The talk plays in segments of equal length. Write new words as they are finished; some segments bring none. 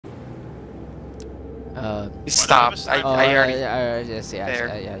Stop. I already. Yes,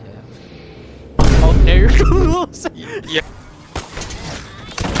 yeah. Oh, there you go. Yeah.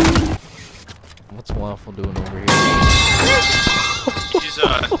 What's Waffle doing over here? He's he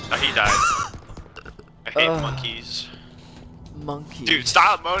died. I hate monkeys. Monkey. Dude,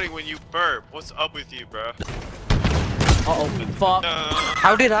 stop moaning when you burp. What's up with you, bro? Uh-oh, fuck.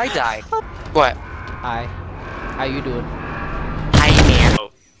 How did I die? What? Hi. How you doing? Hi, man.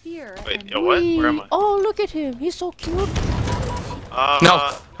 Oh. Wait, yo, what? Where am I? Oh, look at him. He's so cute.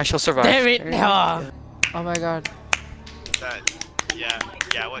 No, I shall survive. Damn it. No. Oh my god. Yeah.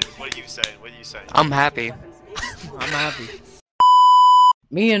 What are you saying? What are you saying? I'm happy. I'm happy.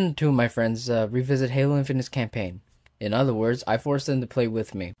 Me and two of my friends revisit Halo Infinite's campaign. In other words, I forced them to play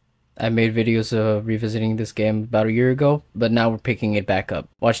with me. I made videos of revisiting this game about a year ago, but now we're picking it back up.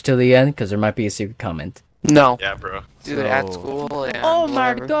 Watch till the end, because there might be a secret comment. No. Yeah, bro. Do it at school and oh my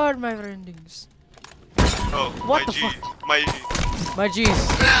whatever. god, my endings. Oh, What my the G. My G's.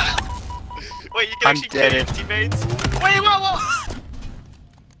 Wait, you can I'm actually kill your dead. teammates? Wait, whoa!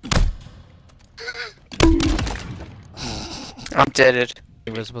 I'm deaded.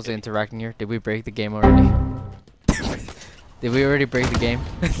 We were supposed to interact in here. Did we break the game already? Did we already break the game?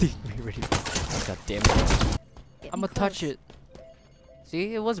 I think we already. God damn it. I'm gonna touch it.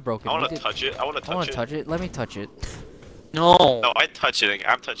 See, it was broken. I wanna touch it. I wanna touch it. Let me touch it. No. No, I'm touching it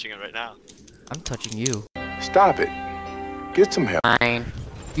right now. I'm touching you. Stop it. Get some help. Fine.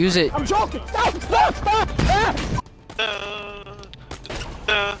 Use it. I'm joking. Stop.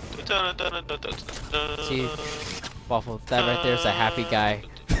 See, Waffle, that right there is a happy guy.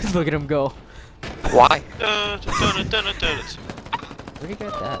 Look at him go. Why? Where'd you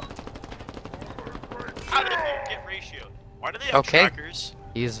get that? How did you get ratio? Why do they have trackers?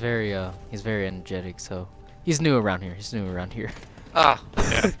 He's very energetic, so he's new around here. Ah.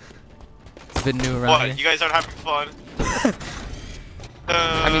 Yeah. He's been new around What? here. You guys aren't having fun?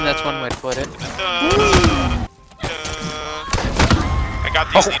 I mean, that's one way to put it. I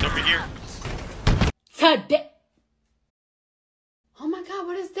got these lead over here. Oh my god,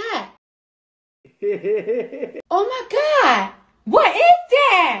 what is that? Oh my god! What is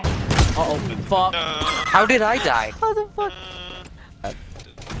that? Uh-oh, fuck. How did I die? How the fuck?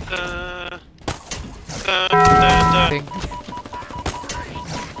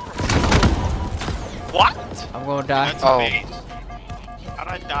 What? I'm gonna die. That's Oh. amazing. How'd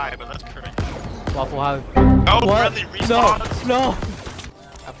I die? But that's correct. Waffle, how? Oh, What? friendly No, respawns. no.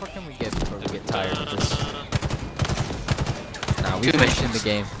 How far can we get before we get tired of this? Nah, we finishing the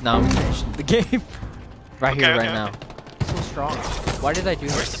game. Nah, we finishing the game. Right here, right now. So strong. Why did I do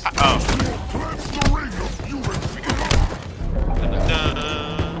Where's this? the oh.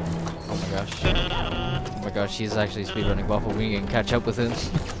 Oh my gosh. Oh my gosh, he's actually speedrunning Waffle. We can catch up with him.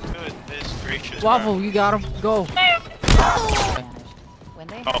 Goodness gracious. Waffle, you got him. Go.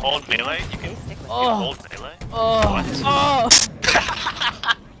 Oh, hold melee? You can hold melee? Oh. Oh.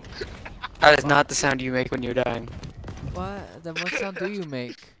 That is not the sound you make when you're dying. What? Then what sound do you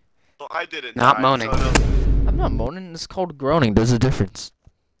make? Well, I didn't. Not die, moaning. So I'm not moaning. It's called groaning. There's a difference.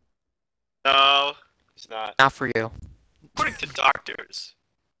 no, it's not. Not for you. According to doctors,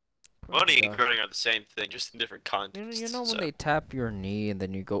 moaning and groaning are the same thing, just in different contexts. You know when so. they tap your knee and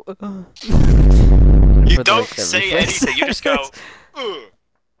then you go. You For the, don't like, the say reflex. anything. You just go. Ugh.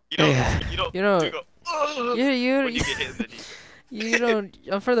 You don't. Yeah. You don't. You know- You go. Ugh, You when you get hit in the knee. you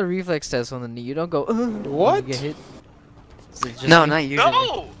don't. For the reflex test on the knee, you don't go. What? You get hit. Is it just No, me? not usually.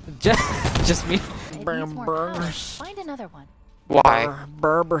 No. Just me. It needs more power. Find another one. Why?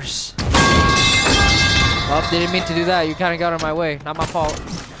 Berbers. Well, didn't mean to do that. You kind of got in my way. Not my fault.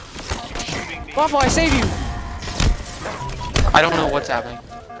 Shooting me. Waffle, I saved you. I don't know what's happening.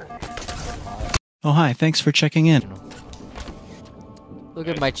 Oh, hi. Thanks for checking in. Look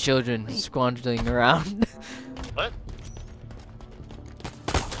at my children squandering around. What?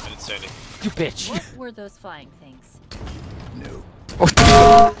 I didn't say anything. You bitch. What were those flying things?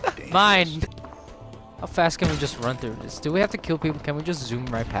 Mine. How fast can we just run through this? Do we have to kill people? Can we just zoom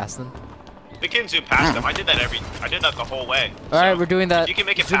right past them? We can zoom past them. I did that the whole way. Alright, So, we're doing that. if you can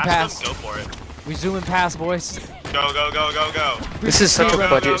make it Zoom past them, go for it. We zooming past, boys. Go, go, go, go, go. This is such a Go, go,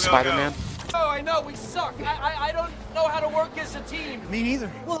 budget go, go, Spider-Man. Oh, I know, we suck. I don't know how to work as a team. Me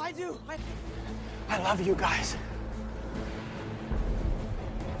neither. Well, I do. I love you guys.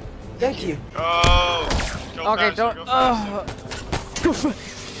 Thank you. Go. Go Okay, faster, don't. go faster.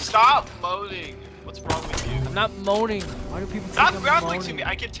 Stop moaning. What's wrong with you? I'm not moaning. Why do people think Stop I'm groundling moaning? to me.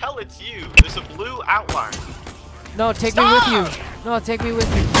 I can tell it's you. There's a blue outline. No, take Stop! me with you. No, take me with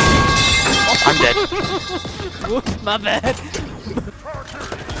you. I'm dead. Oops, my bad.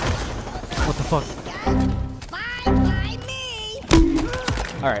 What the fuck?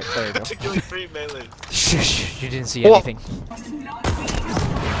 Alright, there you go. Took you like 3 melee. Shh, you didn't see Whoa. anything.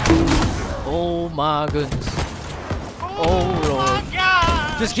 Oh my goodness. Oh lord.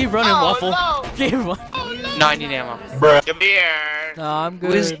 Yeah. Just keep running, Waffle. No. Keep running. No, I need ammo. Come here. No, I'm Who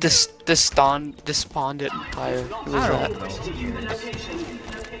is good. despondent fire? Who is I that? don't know.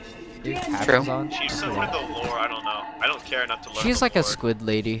 Dude, True. captain's on? She's somewhere in the lore. I don't know. I don't care enough to learn. She's the like a lore. squid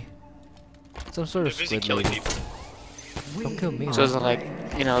lady. Some sort of They're busy squid killing lady. people. Don't kill me. So is it like,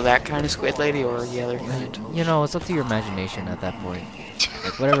 you know, that kind of squid lady or the other kind? You know, it's up to your imagination at that point.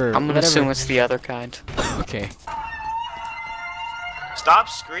 Like whatever. I'm gonna whatever. assume it's the other kind. Okay. Stop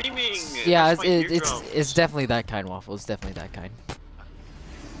screaming. Yeah, That's my eardrums. it's definitely that kind, Waffle. It's definitely that kind.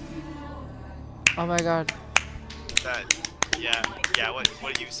 Oh my god. That. Yeah. Yeah. What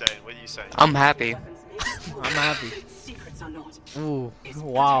are you saying? What are you saying? I'm happy. I'm happy. Ooh,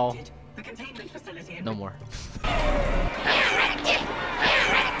 wow. No more.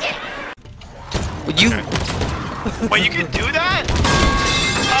 Would you? Wait, you can do that?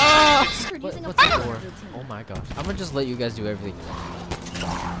 What's the door? Oh my gosh. I'm gonna just let you guys do everything.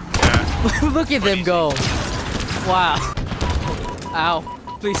 Yeah. Look at them easy. go. Wow. Ow.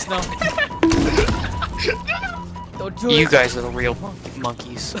 Please no. Don't do it. You guys are the real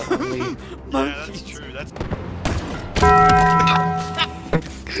monkeys. So leave. Yeah, that's true. That's.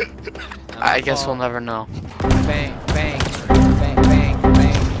 I guess we'll never know. Bang, bang, bang, bang, bang,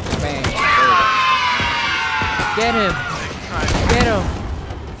 bang. Get him. Get him.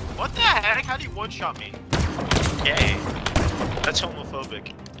 What the heck? How do you one-shot me? Gay. That's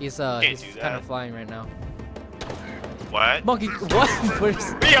homophobic. He's do kind that. of flying right now. What? Monkey, what? What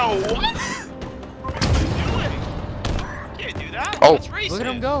is? Yo, what? What are you doing? You can't do that. Oh. That's racist. Look at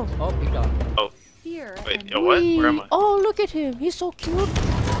him go. Oh, he gone. Here. Wait, yo, what? Where am I? Oh, look at him. He's so cute. No,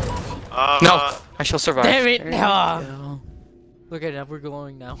 I shall survive. Damn it. There you Ah. go. Look at him. We're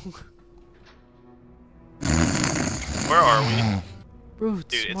glowing now. Where are we? Bro, Dude,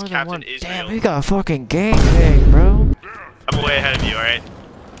 it's it's more than Captain one. Israel. Damn, we got a fucking gangbang, bro. I'm way ahead of you, alright?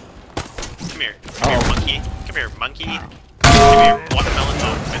 Come here. Come Oh. here, monkey. Come here, monkey. Come here, watermelon.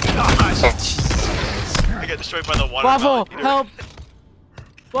 Oh, gosh. I got destroyed by the watermelon. Waffle, help!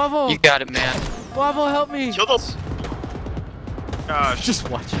 Waffle, You got it, man. Waffle, help me! Kill those. Gosh. Just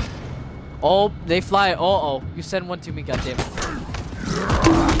watch. Oh, they fly. Oh, you send one to me, goddammit.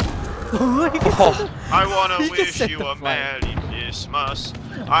 Oh, I wanna You can wish set you the a flag. Merry Christmas.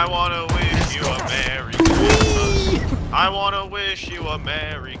 I wanna wish you a Merry Christmas. I wanna wish you a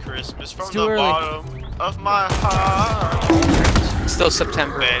Merry Christmas from It's the too early. bottom of my heart. still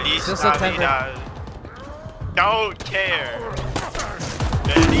September. Feliz Still September. Navidad. Don't care.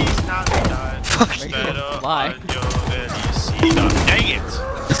 Feliz Navidad. Fuck you. Better Lie. on your felicidad. Dang it.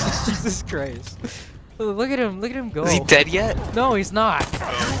 Jesus Christ. Look at him go. Is he dead yet? No, he's not.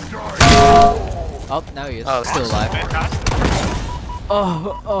 Oh, now he is. Oh, still alive. Fantastic.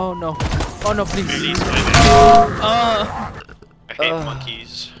 Oh no. Oh no, please. Feliz Navidad. I hate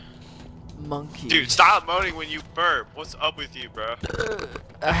monkeys. Monkey. Dude, stop moaning when you burp. What's up with you, bro?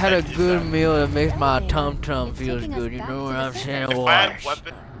 I had a good meal that makes my tum-tum feels good. You know what I'm saying? If I Boy. had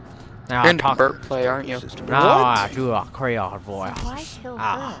weapon, Now You're I into talk. burp play, aren't you? Now I do a Creole voice. Why kill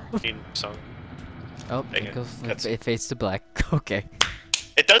Ah. her? song. Oh, Dang it it. goes. That's- It fades to black. Okay.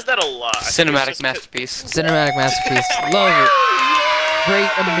 It does that a lot. I think it's Cinematic just masterpiece. Cinematic masterpiece. Love it. Great,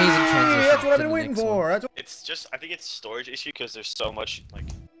 amazing transition. That's what I've to been the waiting next for. one. That's It's just, I think it's storage issue because there's so much like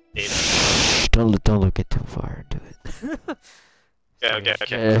data. Don't look it too far into it. Yeah, okay,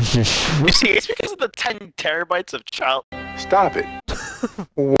 okay. It's just- You see, it's because of the 10 terabytes of child. Stop it.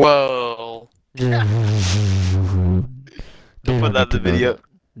 Whoa. Don't put that in the video.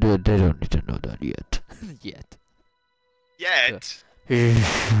 Dude, they don't need to know that yet. Yet. Yet.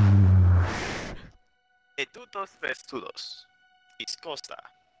 Etudos vestudos. Viscosa.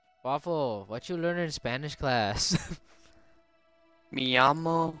 Waffle, what you learn in Spanish class? Mi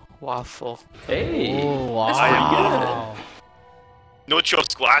amo waffle. Oh, That's wow. Muchos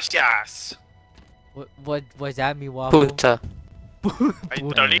gracias. What does that mean, Waffle? Puta.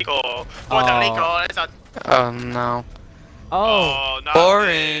 Puerto Rico. Puerto Rico. It's a... Oh no. Oh, not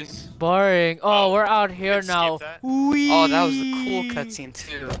boring. this. boring. Oh, Oh, we're out here skip now. that. Oh, that was a cool cutscene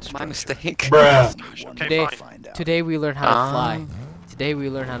too. My mistake. Gosh, okay, Today, fine. today we learn how to fly. Today we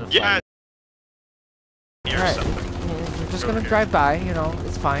learn how to fly. Yeah. Here's Alright. something. We're just gonna drive by, you know,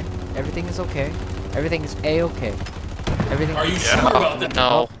 it's fine. Everything is okay. Everything is a-okay. Everything. Are you Oh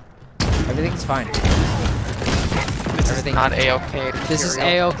no. Everything's fine. This is Everything- not a-okay. This is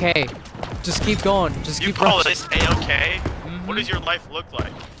Imperial. a-okay. Just keep going. Just You keep call rushing. this A-okay? Mhm. What does your life look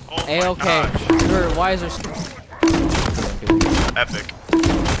like? Oh my A-okay. gosh. You're wiser. Epic.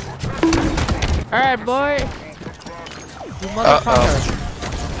 Alright, boy. You motherfucker.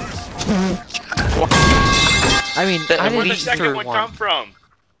 I mean, I Where'd the didn't. second one come from?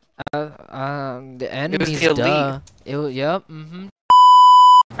 The enemies, the elite. duh. Yep,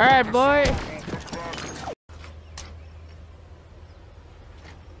 Alright, boy.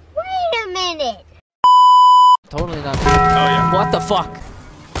 Wait a minute. Totally not. Oh yeah. What the fuck?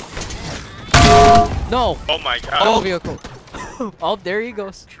 No. Oh my god. Oh, vehicle. Oh, there he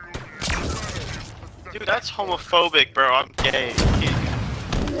goes. Dude, that's homophobic, bro. I'm gay.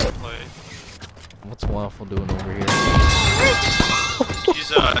 What's Waffle doing over here? He's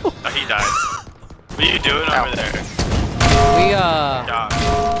he died. What are you doing over there?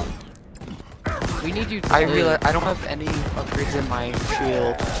 We need you to I live. realize I don't have any upgrades in my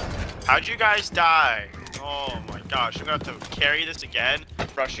shield. How'd you guys die? Oh my gosh, I'm gonna have to carry this again,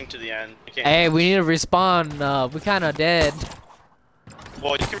 rushing to the end. I can't. Hey, we need to respawn. We kinda dead.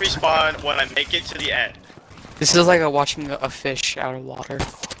 Well, you can respawn when I make it to the end. This is like watching a fish out of water.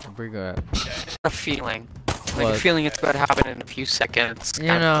 We're good. A feeling. Like What? a feeling it's going to happen in a few seconds. You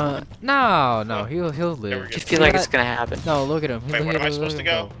know, no, he'll live. I feel like it's going to happen. No, look at him. Wait, where am I supposed to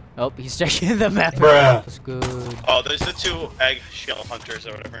go? Oh, he's checking the map. Bruh. That's good. Oh, there's the two eggshell hunters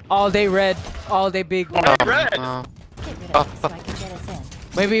or whatever. All day red. All day big. Oh, red! Get rid of it so I can get us in.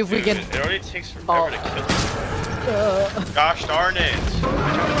 Maybe if we Dude, can. it already takes forever to kill them. Gosh darn it!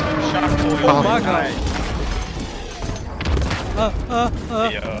 Oh my god.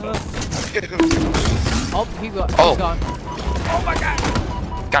 Oh, he's gone. Oh my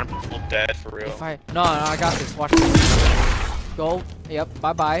god. Got him. I'm dead for real. No, I got this. Watch this. Go. Yep.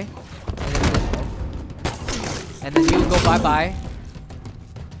 Bye bye. And then you go bye bye.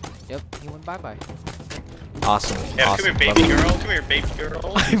 Yep. He went bye bye. Awesome. Yeah, awesome. come here, baby girl. Come here, baby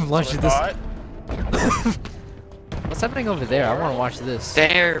girl. I'm watching this. Hot. What's happening over there? I want to watch this.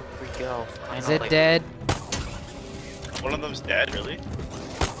 There we go. Is Finally. it dead? One of them's dead, really?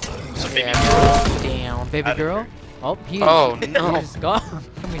 So baby Yeah, girl. down. Baby Outta girl? here. Oh, Oh, no. He's gone.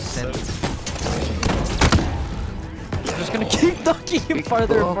 Let me send. I'm just gonna keep knocking him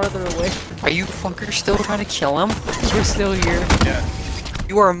farther and farther away. Are you fuckers still trying to kill him? We're still here. Yeah.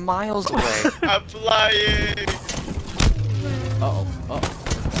 You are miles away. I'm flying. Uh-oh. Uh-oh.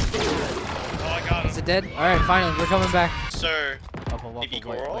 Oh, I got Is him. it dead? Alright, finally, we're coming back. Sir. Waffle, Baby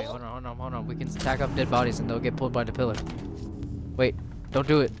wait, girl? wait, hold on. We can stack up dead bodies and they'll get pulled by the pillar. Wait, don't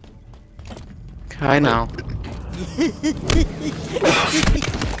do it. I know.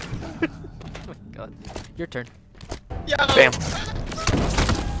 Oh my god. Your turn. Yo. Bam.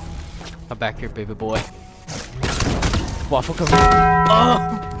 I'm back here, baby boy. Waffle, come here.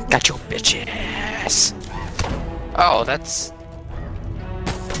 Oh! Got your bitch ass. Oh, that's...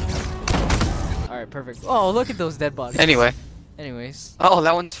 Alright, perfect. Oh, look at those dead bodies. Anyway. Anyways. Oh,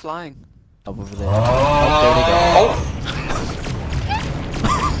 that one's flying. Up over there. Oh, there we go.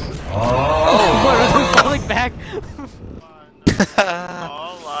 Oh! What, are they falling back?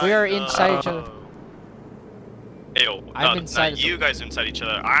 We are inside each other. Ew. I'm inside Not of you guys are inside each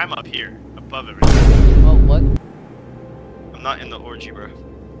other. I'm up here, above everything. Oh, what? I'm not in the orgy, bro.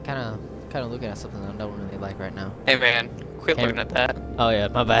 Kinda looking at something I don't really like right now. Hey man, quit Hey. looking at that. Oh yeah,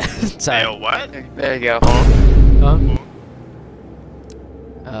 my bad. Sorry. Ew, what? There you go.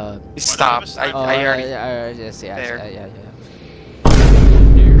 Huh? Stop. I already... Yes, yeah, There. yeah.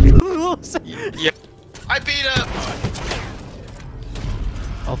 Yep. I beat him!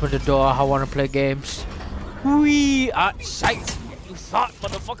 Open the door, I wanna play games. Wee! Shite! You thought,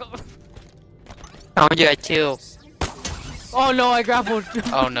 motherfucker! Oh yeah, too. Oh no, I grappled!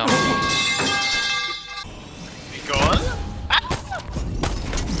 Oh no. You going?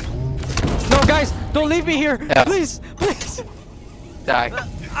 No, guys! Don't leave me here! Yeah. Please! Please! Die.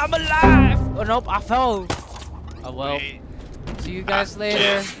 I'm alive! Oh nope, I fell! Oh well. Wait. See you guys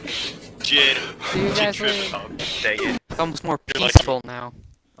later. Jin. See you guys later. Oh, dang it. It's almost more You're like- peaceful now.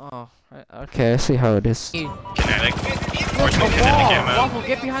 Oh, okay, I see how it is. Kinetic. Or Look, a kinetic wall! ammo. Waffle,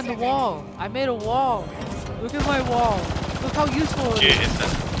 get behind the wall! I made a wall! Look at my wall! Look how useful it Jin. is!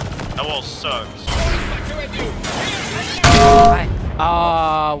 That wall sucks.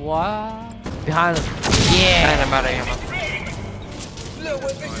 What? Behind us. Yeah! And I'm out of ammo.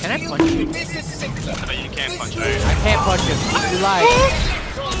 Can I punch you? No, you can't punch it. I can't punch him. You lied.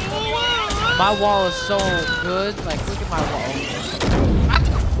 My wall is so good. Like, look at my wall.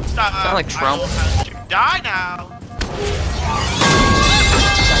 Stop. Sound like Trump. I will have you die now.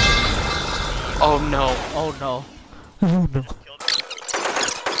 Oh no. Oh no. Oh no.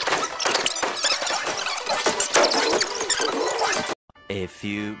 A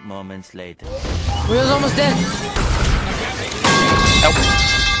few moments later. We was almost dead. Nope.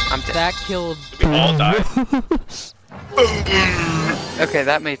 I'm dead. That killed. We all died. Okay,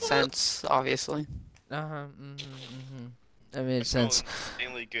 that made sense, obviously. That made sense.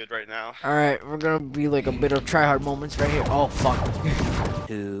 Insanely good right now. Alright, we're gonna be like a bit of tryhard moments right here. Oh, fuck.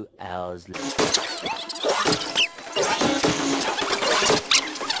 2 hours later.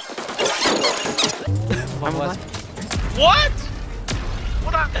 I'm alive. What?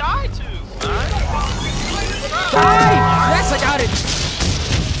 What I died to, man? Yes, I got it!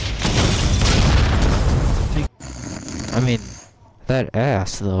 I mean, that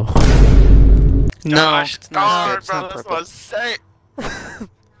ass, though. No, Gosh, it's not darn, good. It's bro, not that's purple. what I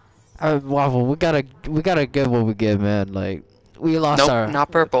say. Waffle, we gotta get what we get, man. Like, we lost Nope, our.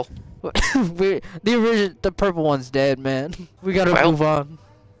 not purple. the purple one's dead, man. We gotta Well. move on.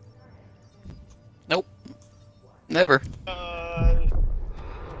 Nope. Never. Oh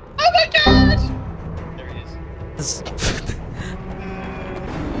my gosh! There he is.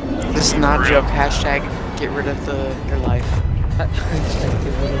 This is not a joke. Hashtag get rid of your life. Hashtag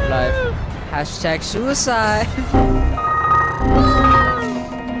get rid of life. Hashtag suicide.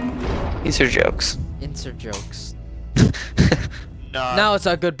 These are jokes. Insert jokes. Nah. Now it's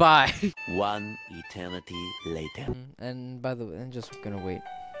our goodbye. 1 eternity later. And by the way, I'm just gonna wait.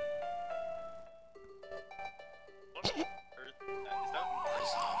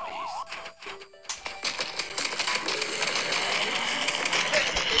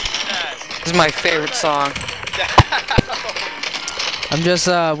 This is my favorite song. I'm just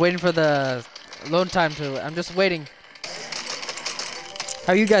waiting for the load time to. I'm just waiting.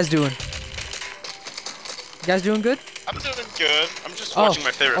 How you guys doing? You guys doing good? I'm doing good. I'm just watching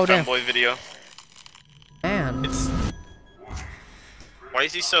my favorite damn. fanboy video. Man. It's... Why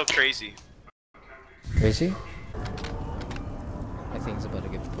is he so crazy? Crazy? I think it's about to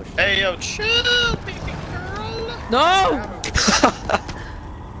get pushed. Hey, yo, chill, baby girl. No!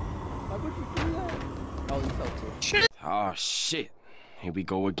 Oh shit. Here we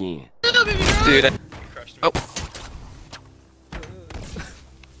go again. Dude. Oh.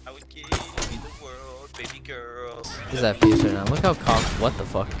 I would give you the world, baby girls. What is that face right now? Look how calm. What the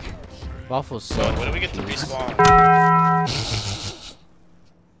fuck? Waffle's so. When do we get to respawn?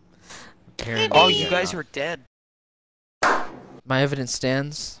 Oh, you guys were dead. My evidence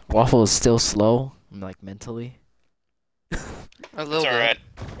stands. Waffle is still slow. I'm like mentally. A little It's alright.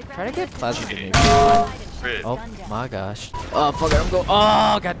 Try to get plasma grenade. Rid. Oh my gosh. Oh fuck it, I'm going.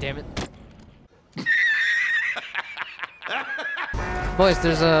 Oh god damn it. Boys,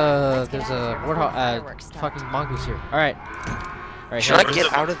 there's a warthog, fucking mongoose here. All right. Should I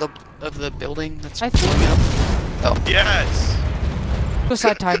get out of the building that's I think. blowing up? Oh. Yes.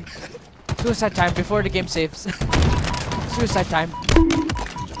 Suicide time. Suicide time before the game saves. Suicide time.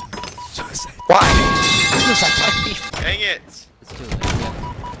 Suicide. Why? Suicide time. Dang it. It's too late. Yeah.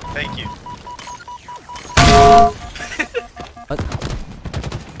 Thank you. What?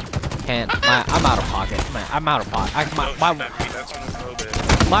 Can't. I'm out of pocket. Man, I'm out of pocket.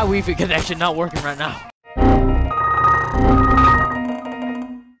 My Wi-Fi connection not working right now.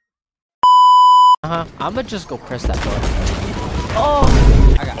 I'ma just go press that button. Oh!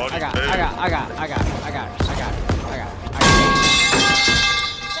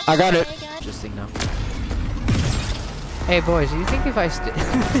 I got it. Interesting now. Hey boys, do you think if I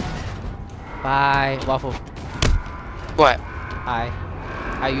Bye, Waffle. What? Hi.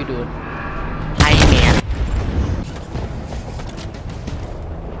 How you doing? Hi, man.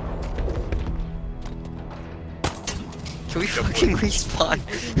 Can we fucking respawn?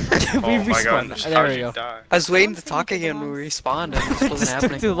 We Oh my god, respawned. There we go. I was waining to talk again when we respawned and this It wasn't just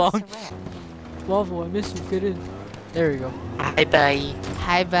happening. took too long. Waffle, I miss you. Get in. There we go. Hi, bye.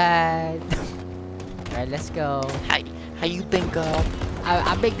 Hi, bud. Alright, let's go. Hi. How you been, girl?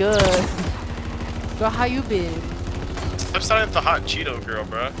 I've been good. Girl, how you been? I'm starting with the hot Cheeto girl,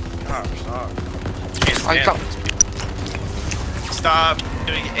 bro. Gosh, stop. Stop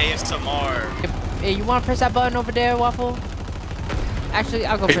doing ASMR. Hey, you wanna press that button over there, Waffle? Actually,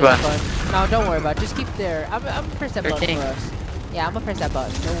 I'll go Which press that button? button. No, don't worry about it. Just keep there. I'm gonna press that button 13. for us. Yeah, I'm gonna press that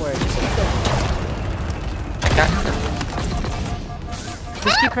button. Don't worry. Just keep going. I got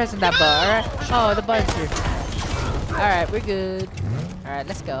Just keep pressing that button, alright? Oh, the button's here. Alright, we're good. Alright,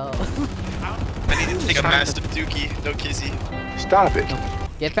 let's go. I need to take a massive dookie, no kizzy. Stop it.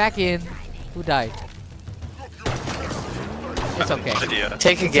 Get back in. Who died? It's okay. Idea.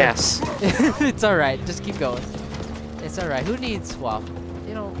 Take a guess. It's alright. Just keep going. It's alright. Who needs waffle?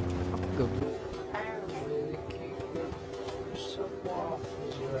 You know, I'm good.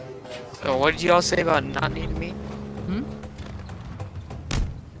 So what did you all say about not needing me? Hmm?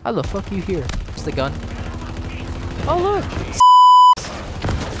 How the fuck you here? It's the gun. Oh look!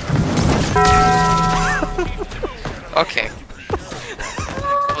 Okay.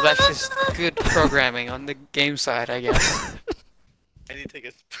 Well, that's just good programming on the game side, I guess. I need to take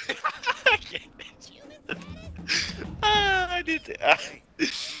a. I need to.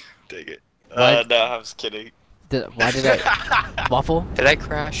 Take it. No, I was kidding. Why did I Waffle? Did I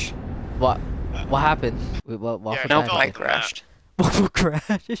crash? What happened? Wait, Waffle Yeah, No, died. I crashed. Waffle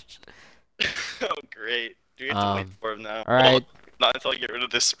crashed. Oh great. Do we have to wait for him now? Alright. Well, not until I get rid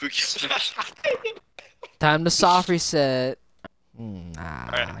of this spooky. Time to soft reset.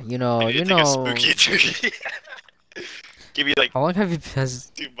 Alright. You know. A spooky turkey. Give me like How long have you been?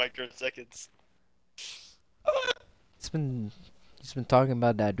 2 microseconds. He's been talking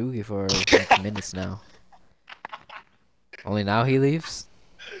about that doogie for like minutes now. Only now he leaves.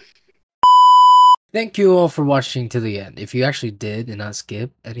 Thank you all for watching to the end. If you actually did and not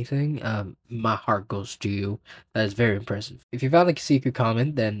skip anything, my heart goes to you. That is very impressive. If you found a secret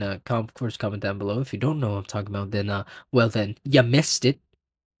comment, then of course comment down below. If you don't know what I'm talking about, then well then you missed it.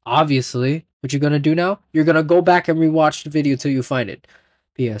 Obviously, what you're gonna do now? You're gonna go back and rewatch the video till you find it.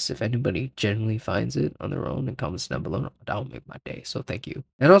 P.S. If anybody genuinely finds it on their own and comments down below, that will make my day. So thank you.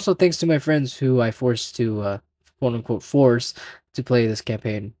 And also thanks to my friends who I forced to quote unquote force to play this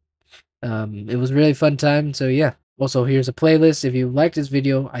campaign. It was a really fun time, so yeah. Also, here's a playlist. If you like this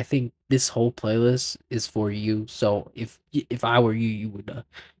video, I think this whole playlist is for you. So if I were you, you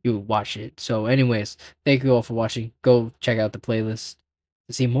would watch it. So anyways, thank you all for watching. Go check out the playlist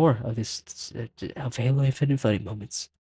to see more of this of Halo Infinite funny moments.